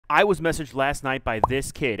I was messaged last night by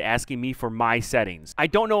this kid asking me for my settings. I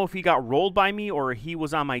don't know if he got rolled by me or he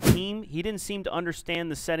was on my team. He didn't seem to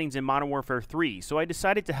understand the settings in Modern Warfare 3, so I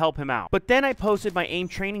decided to help him out. But then I posted my aim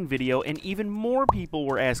training video and even more people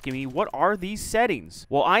were asking me, what are these settings?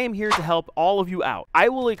 Well, I am here to help all of you out. I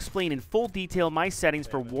will explain in full detail my settings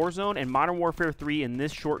for Warzone and Modern Warfare 3 in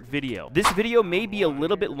this short video. This video may be a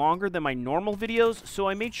little bit longer than my normal videos, so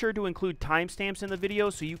I made sure to include timestamps in the video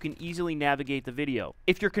so you can easily navigate the video.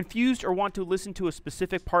 If you're confused or want to listen to a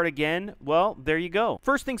specific part again, well, there you go.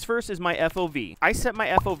 First things first is my FOV. I set my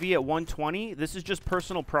FOV at 120. This is just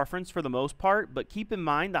personal preference for the most part, but keep in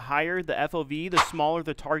mind the higher the FOV, the smaller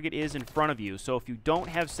the target is in front of you. So if you don't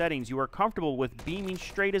have settings you are comfortable with beaming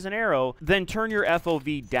straight as an arrow, then turn your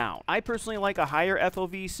FOV down. I personally like a higher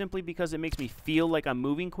FOV simply because it makes me feel like I'm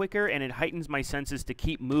moving quicker and it heightens my senses to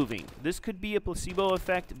keep moving. This could be a placebo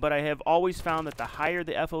effect, but I have always found that the higher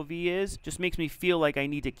the FOV is, just makes me feel like I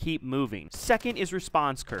need to keep moving. Second is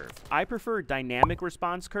response curve. I prefer dynamic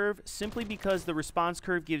response curve simply because the response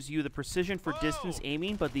curve gives you the precision for distance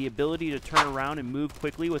aiming, but the ability to turn around and move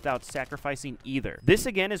quickly without sacrificing either. This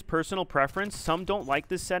again is personal preference. Some don't like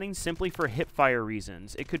this setting simply for hipfire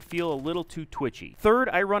reasons. It could feel a little too twitchy. Third,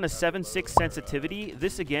 I run a 7/6 sensitivity.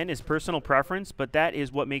 This again is personal preference, but that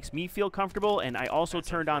is what makes me feel comfortable, and I also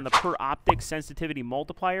turned on the per optic sensitivity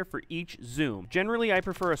multiplier for each zoom. Generally, I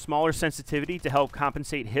prefer a smaller sensitivity to help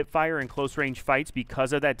compensate hipfire in close range fights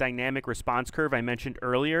because of that dynamic response curve I mentioned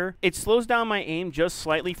earlier. It slows down my aim just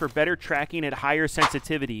slightly for better tracking at higher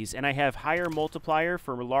sensitivities, and I have higher multiplier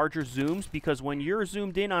for larger zooms because when you're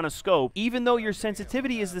zoomed in on a scope, even though your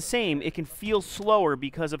sensitivity is the same, it can feel slower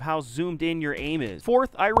because of how zoomed in your aim is.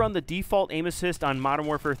 Fourth, I run the default aim assist on Modern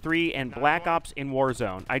Warfare 3 and Black Ops in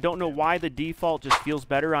Warzone. I don't know why the default just feels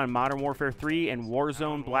better on Modern Warfare 3 and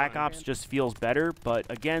Warzone Black Ops just feels better, but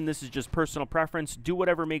again, this is just personal preference. Do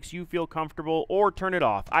whatever makes you feel comfortable or turn it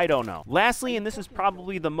off. I don't know. Lastly, and this is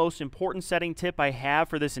probably the most important setting tip I have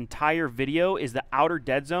for this entire video, is the outer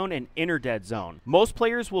dead zone and inner dead zone. Most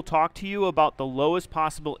players will talk to you about the lowest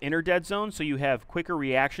possible inner dead zone so you have quicker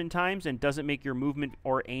reaction times and doesn't make your movement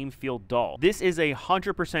or aim feel dull. This is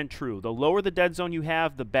 100% true. The lower the dead zone you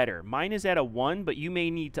have, the better. Mine is at a 1, but you may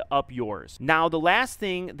need to up yours. Now, the last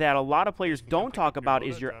thing that a lot of players don't talk about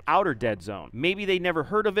is your outer dead zone. Maybe they never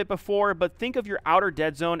heard of it before, but think of your outer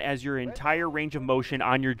dead zone as your entire range of motion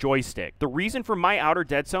on your joystick. The reason for my outer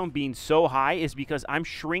dead zone being so high is because I'm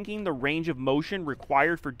shrinking the range of motion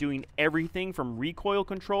required for doing everything from recoil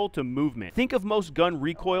control to movement. Think of most gun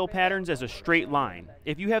recoil patterns as a straight line.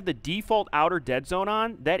 If you have the default outer dead zone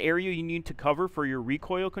on, that area you need to cover for your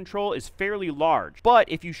recoil control is fairly large. But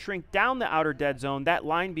if you shrink down the outer dead zone, that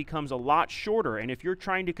line becomes a lot shorter, and if you're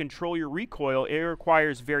trying to control your recoil, it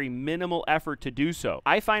requires very minimal effort to do so.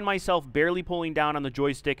 I find myself barely pulling down on the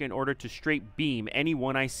joystick in order to straight beam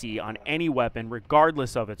anyone I see on any weapon,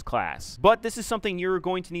 regardless of its class. But this is something you're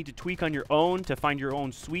going to need to tweak on your own to find your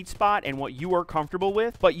own sweet spot and what you are comfortable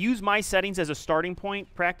with. But use my settings as a starting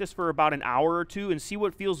point, practice for about an hour or two, and see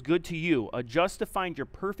what feels good to you. Adjust to find your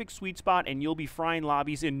perfect sweet spot, and you'll be frying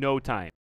lobbies in no time.